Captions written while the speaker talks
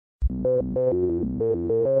Hi,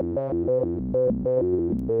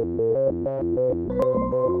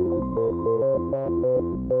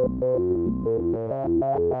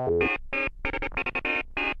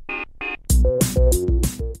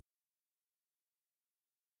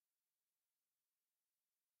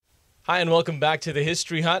 and welcome back to the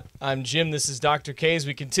History Hut. I'm Jim. This is Dr. K as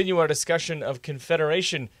we continue our discussion of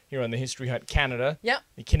Confederation here on the History Hut Canada. Yeah.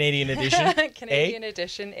 The Canadian edition. Canadian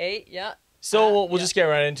edition, 8, yeah. So we'll just get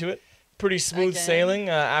right into it. Pretty smooth sailing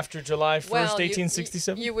after July 1st,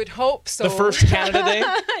 1867. You would hope so. The first Canada Day?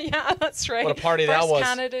 Yeah, that's right. What a party that was. First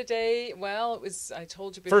Canada Day, well, it was, I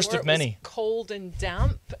told you before, first of many. It was cold and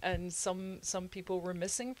damp, and some people were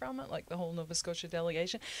missing from it, like the whole Nova Scotia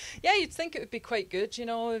delegation. Yeah, you'd think it would be quite good, you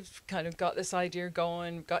know, we've kind of got this idea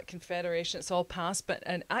going, got Confederation, it's all passed,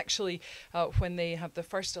 and actually when they have the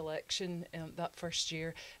first election that first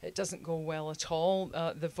year, it doesn't go well at all.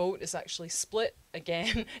 The vote is actually split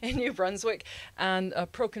again in New Brunswick, and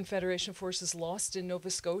pro-Confederation forces lost in Nova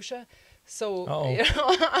Scotia. So, you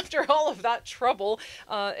know, after all of that trouble,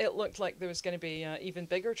 it looked like there was going to be even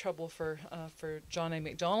bigger trouble for John A.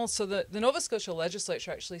 Macdonald. So the Nova Scotia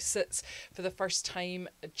legislature actually sits for the first time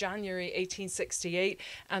January 1868,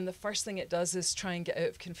 and the first thing it does is try and get out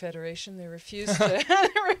of Confederation. They refuse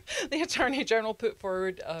to. The Attorney General put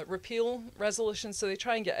forward repeal resolutions, so they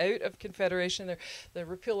try and get out of Confederation. The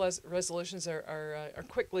repeal resolutions are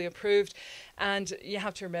quickly approved, and you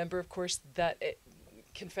have to remember, of course, that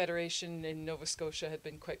Confederation in Nova Scotia had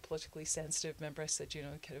been quite politically sensitive. Remember I said, you know,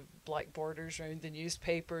 kind of black borders around the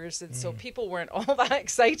newspapers, and so people weren't all that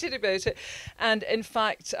excited about it. And in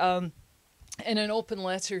fact, in an open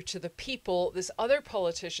letter to the people, this other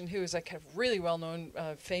politician who is a kind of really well-known,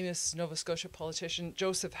 famous Nova Scotia politician,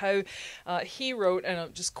 Joseph Howe, he wrote, and I'll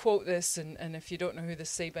just quote this, and if you don't know who the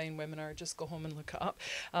Sabine women are, just go home and look it up.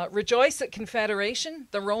 Rejoice at Confederation.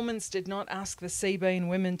 The Romans did not ask the Sabine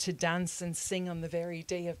women to dance and sing on the very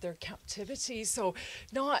day of their captivity. So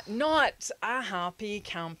not a happy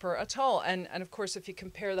camper at all. And of course, if you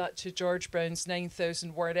compare that to George Brown's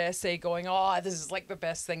 9,000-word essay going, oh, this is like the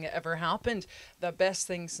best thing that ever happened, the best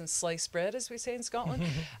thing since sliced bread, as we say in Scotland,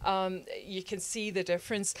 you can see the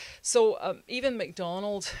difference. So even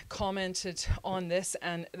Macdonald commented on this,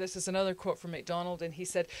 and this is another quote from Macdonald, and he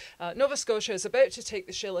said, Nova Scotia is about to take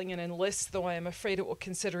the shilling and enlist, though I am afraid it will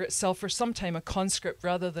consider itself for some time a conscript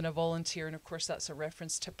rather than a volunteer. And of course that's a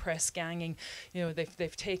reference to press ganging. You know,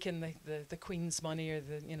 they've taken the Queen's money, or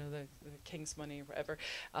the King's money, or whatever,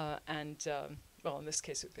 well, in this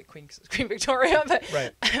case, the Queen Victoria, but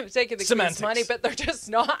taking the Queen's money, but they're just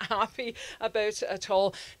not happy about it at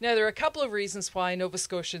all. Now, there are a couple of reasons why Nova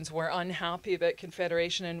Scotians were unhappy about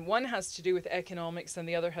Confederation, and one has to do with economics, and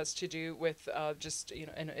the other has to do with just, you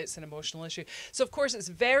know, and it's an emotional issue. So, of course, it's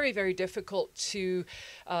very, very difficult to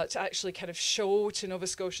actually kind of show to Nova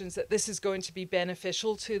Scotians that this is going to be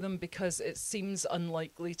beneficial to them, because it seems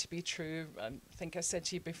unlikely to be true. I think I said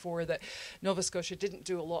to you before that Nova Scotia didn't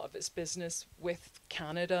do a lot of its business with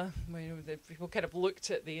Canada. You know, people kind of looked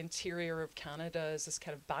at the interior of Canada as this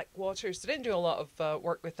kind of backwaters. They didn't do a lot of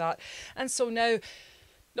work with that. And so now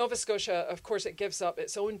Nova Scotia, of course, it gives up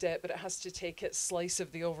its own debt, but it has to take its slice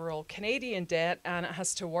of the overall Canadian debt, and it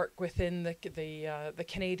has to work within the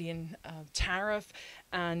Canadian tariff,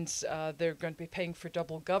 and they're going to be paying for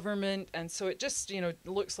double government, and so it just, you know,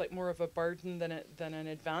 looks like more of a burden than an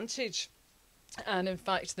advantage. And in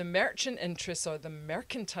fact, the merchant interests, or the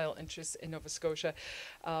mercantile interests in Nova Scotia,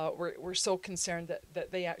 were so concerned that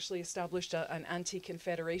they actually established an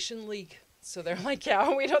anti-Confederation league. So they're like,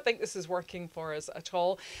 yeah, we don't think this is working for us at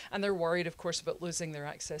all. And they're worried, of course, about losing their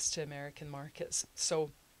access to American markets.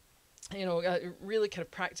 So, you know, really kind of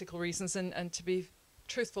practical reasons. And to be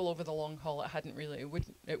truthful, over the long haul,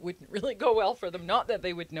 it wouldn't really go well for them. Not that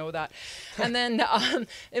they would know that. And then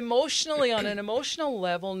emotionally, on an emotional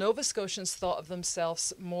level, Nova Scotians thought of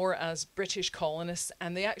themselves more as British colonists,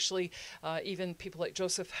 and they actually, even people like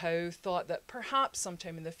Joseph Howe, thought that perhaps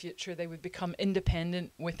sometime in the future they would become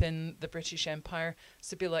independent within the British Empire.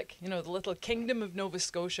 So be like, you know, the little kingdom of Nova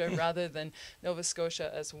Scotia rather than Nova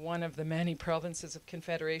Scotia as one of the many provinces of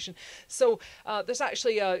Confederation. So there's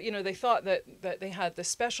actually, you know, they thought that they had this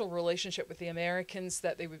special relationship with the Americans,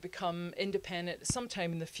 that they would become independent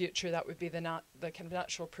sometime in the future. That would be the kind of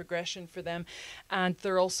natural progression for them. And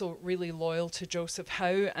they're also really loyal to Joseph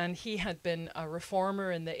Howe, and he had been a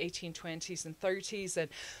reformer in the 1820s and 30s, and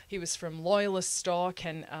he was from Loyalist stock,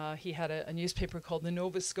 and he had a newspaper called the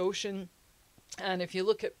Nova Scotian. And if you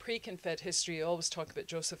look at pre-Confed history, you always talk about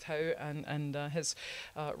Joseph Howe and his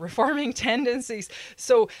reforming tendencies.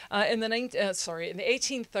 So in the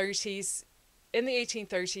 1830s, in the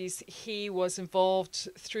 1830s, he was involved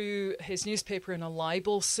through his newspaper in a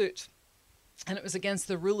libel suit. And it was against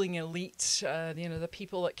the ruling elite, the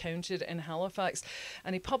people that counted in Halifax.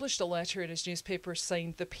 And he published a letter in his newspaper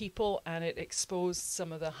signed The People, and it exposed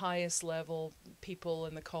some of the highest level people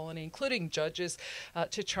in the colony, including judges,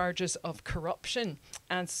 to charges of corruption.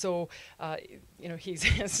 And so,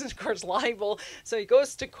 he's, of course, libel. So he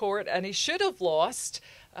goes to court, and he should have lost.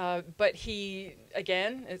 But he,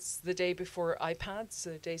 again, it's the day before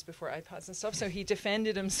iPads, days before iPads and stuff. So he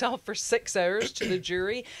defended himself for 6 hours to the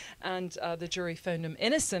jury, and the jury found him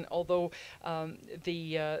innocent. Although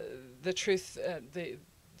the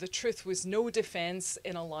truth was no defense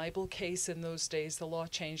in a libel case in those days. The law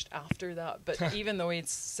changed after that. But even though he'd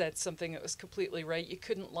said something that was completely right, you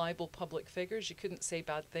couldn't libel public figures. You couldn't say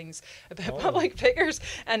bad things about public figures.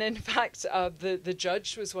 And in fact, the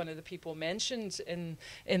judge was one of the people mentioned in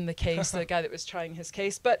the case, the guy that was trying his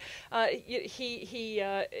case. But he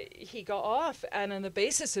got off. And on the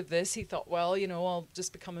basis of this, he thought, well, I'll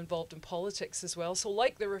just become involved in politics as well. So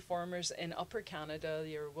like the reformers in Upper Canada,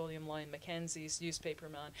 your William Lyon Mackenzie's newspaper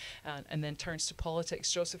man, and then turns to politics.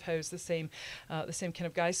 Joseph Howe's the same kind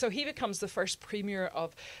of guy. So he becomes the first premier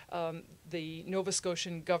of the Nova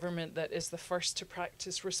Scotian government that is the first to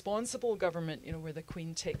practice responsible government, where the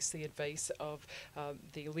Queen takes the advice of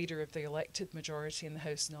the leader of the elected majority in the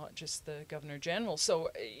House, not just the Governor General. So,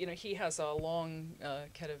 he has a long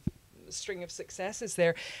kind of string of successes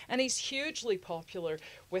there, and he's hugely popular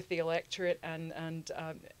with the electorate and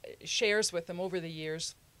shares with them over the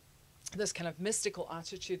years this kind of mystical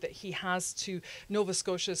attitude that he has to Nova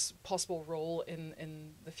Scotia's possible role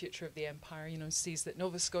in the future of the empire. Sees that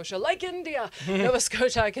Nova Scotia, like India, Nova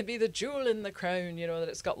Scotia could be the jewel in the crown, that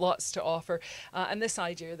it's got lots to offer. And this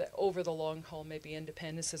idea that over the long haul, maybe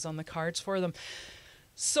independence is on the cards for them.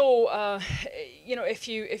 So,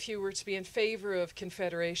 if you were to be in favour of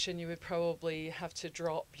Confederation, you would probably have to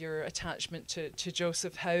drop your attachment to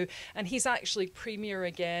Joseph Howe. And he's actually premier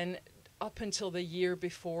again up until the year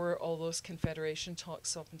before all those Confederation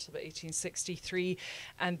talks, up until about 1863,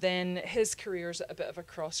 and then his career's at a bit of a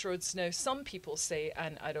crossroads. Now, some people say,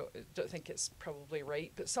 and I don't think it's probably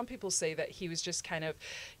right, but some people say that he was just kind of,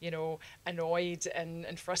 annoyed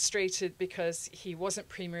and frustrated because he wasn't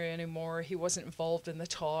premier anymore, he wasn't involved in the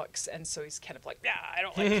talks, and so he's kind of like, yeah, I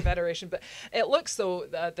don't like Confederation. But it looks though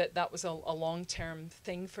that was a long-term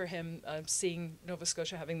thing for him, seeing Nova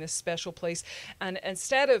Scotia having this special place, and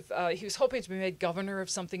instead of he was hoping to be made governor of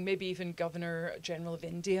something, maybe even Governor General of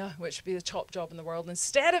India, which would be the top job in the world.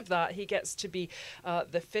 Instead of that, he gets to be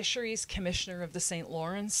the Fisheries Commissioner of the St.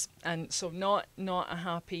 Lawrence, and so not a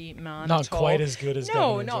happy man. Not at all. Quite as good as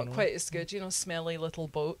Governor not General. Quite as good. Smelly little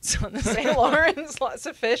boats on the St. Lawrence, lots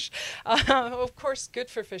of fish. Of course, good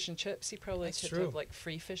for fish and chips. He probably could have like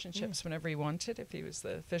free fish and chips whenever he wanted if he was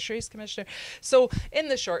the Fisheries Commissioner. So in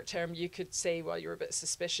the short term, you could say, well, you're a bit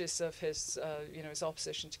suspicious of his, his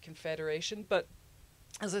opposition to Confederation. But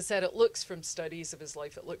as I said, it looks from studies of his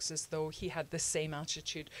life, it looks as though he had the same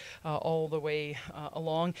attitude all the way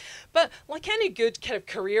along. But like any good kind of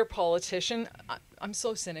career politician, I'm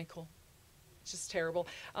so cynical. It's just terrible.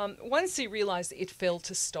 Once he realized that he'd failed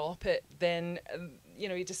to stop it, then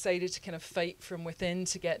he decided to kind of fight from within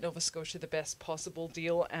to get Nova Scotia the best possible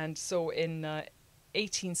deal. And so in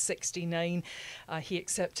 1869, he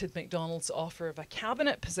accepted MacDonald's offer of a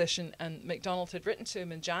cabinet position, and MacDonald had written to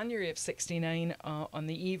him in January of 69 on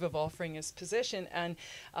the eve of offering his position, and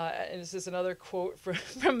this is another quote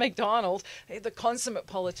from MacDonald, the consummate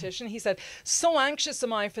politician. He said, "So anxious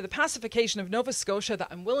am I for the pacification of Nova Scotia that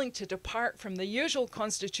I'm willing to depart from the usual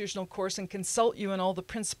constitutional course and consult you on all the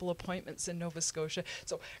principal appointments in Nova Scotia.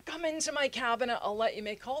 So come into my cabinet, I'll let you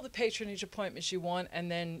make all the patronage appointments you want, and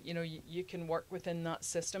then you can work within that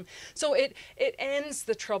system." So it ends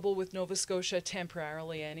the trouble with Nova Scotia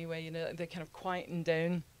temporarily anyway. They kind of quieten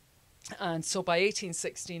down. And so by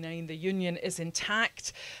 1869, the Union is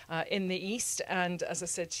intact in the East. And as I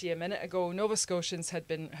said to you a minute ago, Nova Scotians had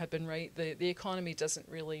been right. The economy doesn't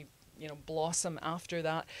really blossom after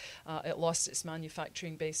that. It lost its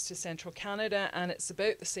manufacturing base to central Canada, and it's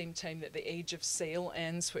about the same time that the age of sail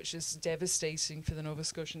ends, which is devastating for the Nova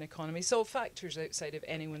Scotian economy. So factors outside of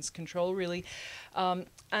anyone's control, really.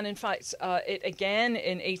 And in fact, it again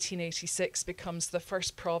in 1886 becomes the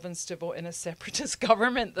first province to vote in a separatist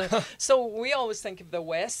government. So we always think of the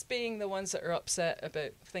West being the ones that are upset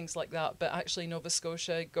about things like that, but actually Nova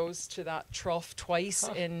Scotia goes to that trough twice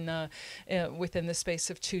within the space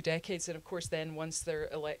of 2 decades. And of course, then once they're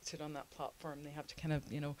elected on that platform, they have to kind of,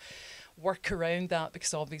 work around that,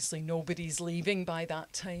 because obviously nobody's leaving by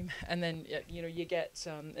that time. And then, you get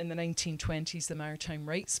in the 1920s, the maritime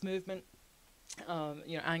rights movement.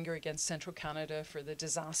 anger against central Canada for the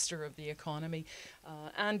disaster of the economy.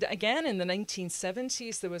 And again, in the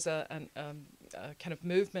 1970s, there was a kind of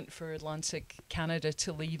movement for Atlantic Canada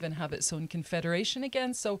to leave and have its own confederation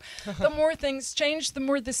again. So the more things change, the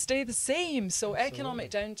more they stay the same. So Absolutely.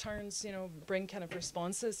 Economic downturns, bring kind of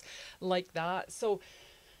responses like that. So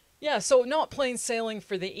yeah, so not plain sailing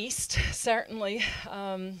for the East, certainly.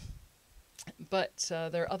 But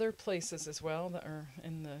there are other places as well that are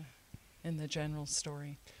in the general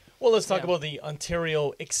story. Well, let's talk about the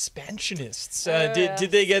Ontario expansionists.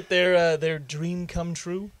 Did they get their dream come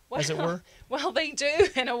true, as it were? Well, they do.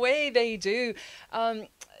 In a way, they do.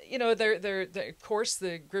 They're of course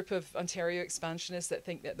the group of Ontario expansionists that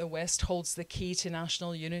think that the West holds the key to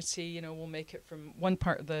national unity. We'll make it from one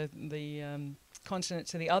part of the continent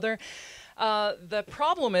to the other. The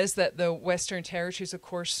problem is that the Western Territories, of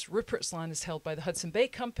course, Rupert's land is held by the Hudson Bay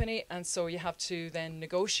Company, and so you have to then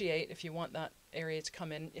negotiate if you want that area to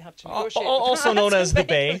come in. You have to negotiate. Also known as the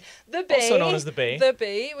Bay. The Bay. Also known as the Bay. The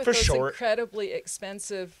Bay with for those short. Incredibly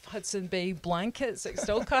expensive Hudson Bay blankets. It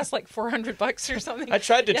still costs like $400 or something. I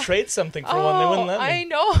tried to trade something for one. They wouldn't let me. I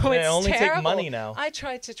know. They It's only terrible. take money now. I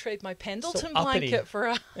tried to trade my Pendleton So uppity. blanket for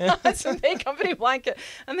a Hudson Bay Company blanket,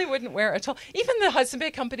 and they wouldn't wear it at all. Even the Hudson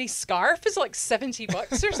Bay Company scarf is like $70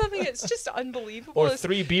 or something. It's just unbelievable. Or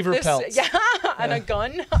 3 beaver pelts. Yeah, and a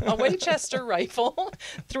gun, a Winchester rifle,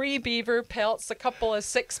 3 beaver pelts, a couple of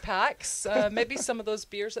 6-packs, maybe some of those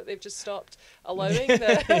beers that they've just stopped allowing,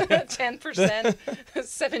 the 10%,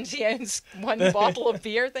 70-ounce one bottle of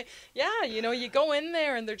beer thing. Yeah, you go in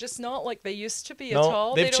there and they're just not like they used to be at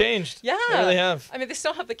all. They've changed. Yeah. They really have. I mean, they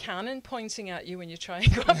still have the cannon pointing at you when you try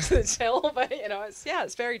and go up to the till, but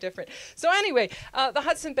it's very different. So anyway, the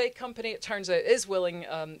Hudson Bay Company, it turns out, is willing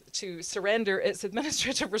to surrender its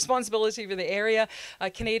administrative responsibility for the area.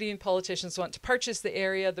 Canadian politicians want to purchase the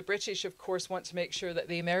area. The British, of course, want to make sure that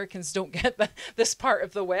the Americans don't get this part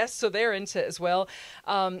of the West, so they're into it as well.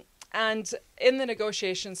 And in the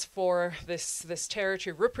negotiations for this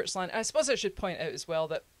territory, Rupert's land, I suppose I should point out as well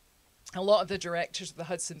that a lot of the directors of the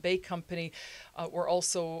Hudson Bay Company were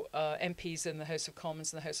also MPs in the House of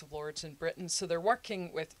Commons and the House of Lords in Britain. So they're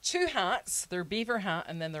working with 2 hats, their beaver hat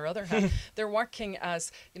and then their other hat. They're working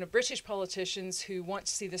as British politicians who want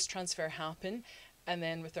to see this transfer happen. And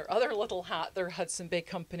then with their other little hat, they're Hudson Bay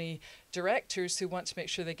Company directors who want to make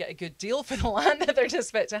sure they get a good deal for the land that they're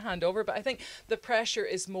just about to hand over. But I think the pressure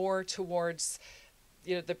is more towards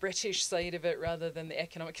the British side of it rather than the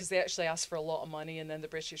economic, because they actually ask for a lot of money and then the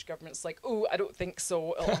British government's like, oh, I don't think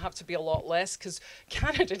so. It'll have to be a lot less because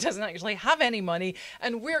Canada doesn't actually have any money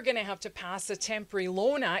and we're going to have to pass a temporary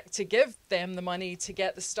loan act to give them the money to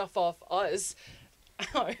get the stuff off us.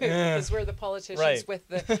 Because we're the politicians with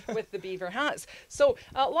the beaver hats. So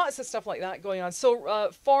lots of stuff like that going on. So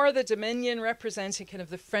for the Dominion, representing kind of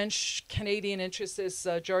the French-Canadian interests, is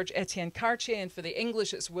George Etienne Cartier, and for the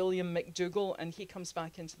English it's William McDougall, and he comes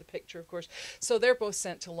back into the picture, of course. So they're both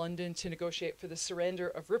sent to London to negotiate for the surrender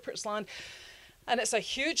of Rupert's land. And it's a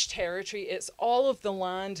huge territory. It's all of the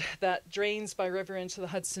land that drains by river into the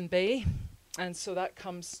Hudson Bay. And so that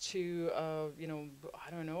comes to, I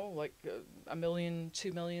don't know, like 1 million,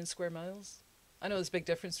 2 million square miles. I know there's a big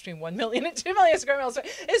difference between 1 million and 2 million square miles.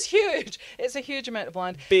 It's huge. It's a huge amount of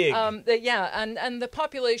land. Big. And the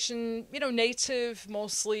population, native,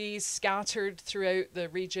 mostly scattered throughout the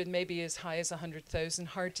region, maybe as high as 100,000,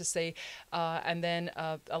 hard to say. And then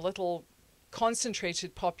a little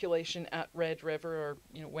concentrated population at Red River, or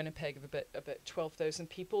Winnipeg, of about 12,000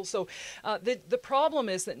 people. So the problem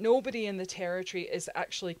is that nobody in the territory is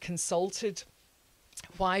actually consulted.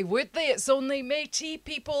 Why would they? It's only Métis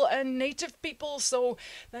people and native people, so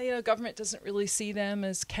the government doesn't really see them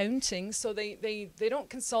as counting, so they don't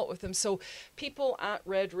consult with them. So people at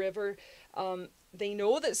Red River, they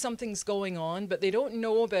know that something's going on, but they don't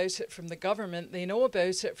know about it from the government. They know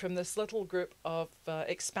about it from this little group of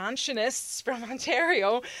expansionists from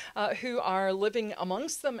Ontario who are living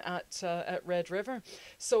amongst them at Red River.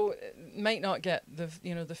 So might not get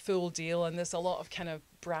the full deal, and there's a lot of kind of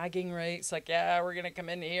bragging rights, like, yeah, we're going to come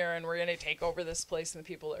in here and we're going to take over this place, and the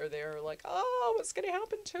people that are there are like, oh, what's going to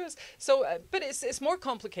happen to us? So, but it's more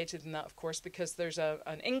complicated than that, of course, because there's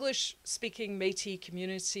an English-speaking Métis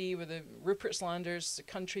community with the Rupert's Landers, the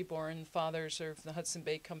country-born fathers of the Hudson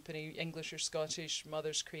Bay Company, English or Scottish,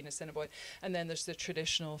 mothers Cree and Assiniboine, and then there's the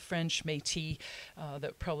traditional French Métis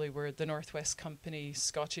that probably were the Northwest Company,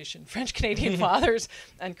 Scottish and French-Canadian fathers,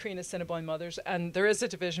 and Cree and Assiniboine mothers, and there is a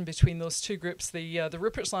division between those two groups. The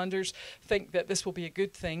Rupert's Landers think that this will be a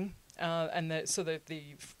good thing, So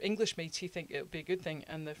the English Métis think it would be a good thing,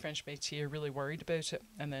 and the French Métis are really worried about it,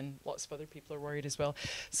 and then lots of other people are worried as well.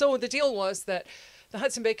 So the deal was that the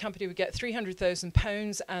Hudson Bay Company would get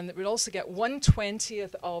 £300,000, and it would also get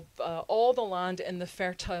 1/20 of all the land in the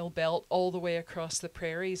Fertile Belt all the way across the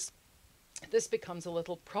prairies. This becomes a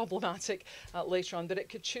little problematic later on, but it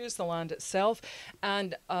could choose the land itself.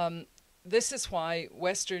 And this is why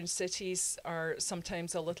Western cities are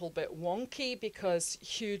sometimes a little bit wonky, because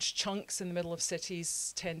huge chunks in the middle of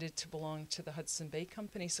cities tended to belong to the Hudson Bay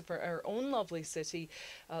Company. So for our own lovely city,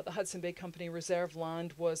 the Hudson Bay Company reserved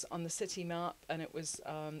land was on the city map, and it was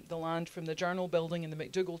the land from the Journal Building and the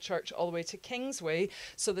McDougall Church all the way to Kingsway.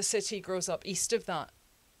 So the city grows up east of that.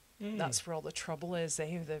 That's where all the trouble is.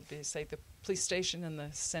 They say the police station in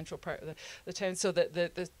the central part of the town. So that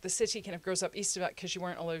the city kind of grows up east of that, because you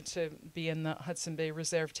weren't allowed to be in that Hudson Bay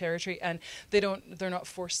Reserve territory, and they're not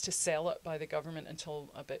forced to sell it by the government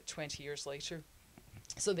until about 20 years later.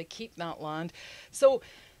 So they keep that land. So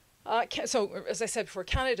as I said before,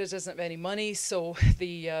 Canada doesn't have any money, so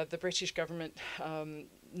the British government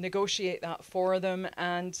negotiate that for them,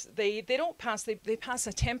 and they pass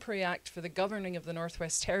a temporary act for the governing of the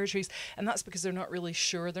Northwest Territories, and that's because they're not really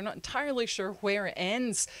sure, they're not entirely sure where it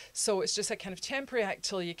ends. So it's just a kind of temporary act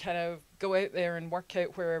till you kind of go out there and work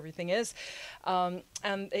out where everything is. And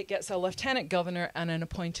it gets a lieutenant governor and an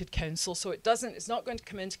appointed council. So it's not going to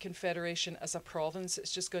come into Confederation as a province,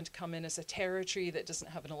 it's just going to come in as a territory that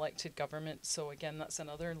doesn't have an elected government. So again, that's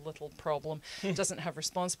another little problem. It doesn't have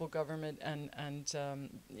responsible government, and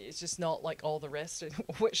it's just not like all the rest.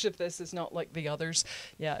 Which of this is not like the others?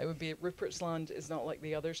 Yeah, it would be Rupert's Land is not like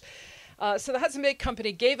the others. So the Hudson Bay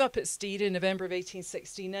Company gave up its deed in November of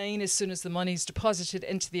 1869 as soon as the money's deposited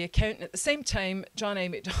into the account. And at the same time, John A.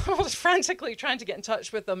 Macdonald is frantically trying to get in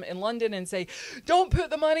touch with them in London and say, don't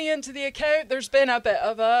put the money into the account. There's been a bit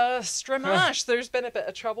of a stramash. There's been a bit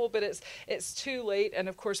of trouble, but it's too late. And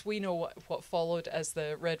of course, we know what followed as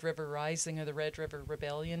the Red River Rising or the Red River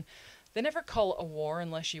Rebellion. They never call it a war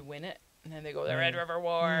unless you win it. And then they go the Red River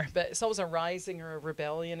War, but it's always a rising or a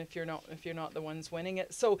rebellion if you're not the ones winning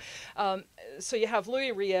it. So, so you have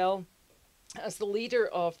Louis Riel as the leader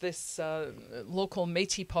of this local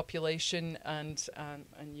Métis population, and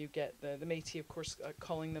you get the Métis, of course,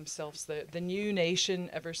 calling themselves the new nation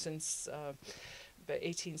ever since about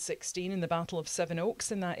 1816 in the Battle of Seven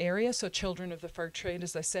Oaks in that area. So children of the fur trade,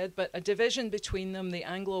 as I said, but a division between them. The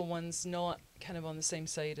Anglo ones not kind of on the same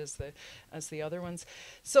side as the other ones.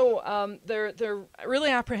 So they're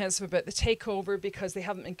really apprehensive about the takeover because they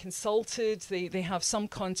haven't been consulted. They have some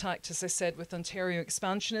contact, as I said, with Ontario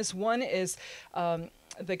expansionists. One is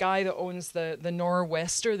the guy that owns the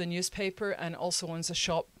Nor'Wester, the newspaper, and also owns a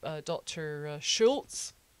shop, Dr.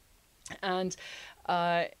 Schultz. And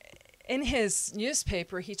in his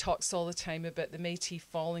newspaper, he talks all the time about the Métis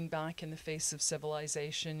falling back in the face of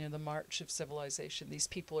civilization, you know, the march of civilization. These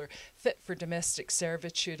people are fit for domestic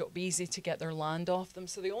servitude. It'll be easy to get their land off them.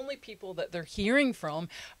 So the only people that they're hearing from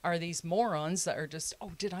are these morons that are just,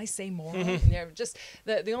 oh, did I say moron? Yeah, just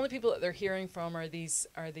the only people that they're hearing from are these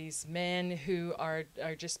men who are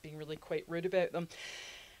just being really quite rude about them.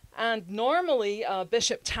 And normally,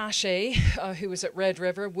 Bishop Taché, who was at Red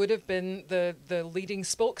River, would have been the leading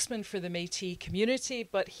spokesman for the Métis community,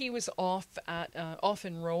 but he was off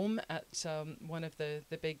in Rome at one of the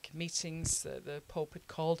big meetings the Pope had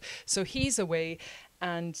called. So he's away,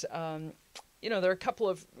 and you know, there are a couple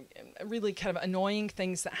of really kind of annoying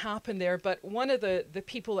things that happened there, but one of the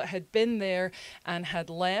people that had been there and had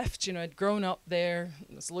left, you know, had grown up there,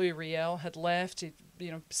 as Louis Riel had left, he'd,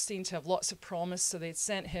 you know, seemed to have lots of promise, so they'd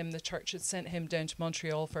sent him, the church had sent him down to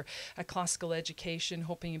Montreal for a classical education,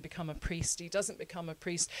 hoping he'd become a priest. He doesn't become a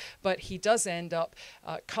priest, but he does end up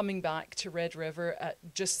coming back to Red River at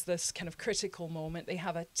just this kind of critical moment. They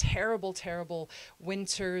have a terrible, terrible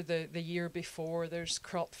winter the year before. There's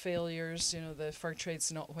crop failures, you know, the fur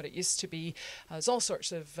trade's not what it used to be. There's all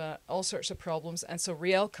sorts of problems, and so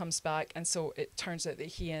Riel comes back, and so it turns out that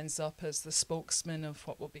he ends up as the spokesman of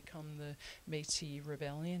what will become the Métis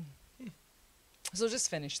Rebellion. So I'll just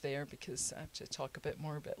finish there because I have to talk a bit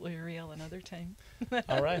more about Louis Riel another time.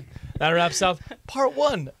 All right. That wraps up part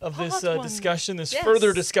one of this discussion, this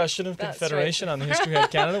further discussion of Confederation on the History Hut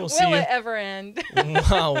Canada. Will it ever end?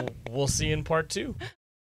 Wow. We'll see you in part two.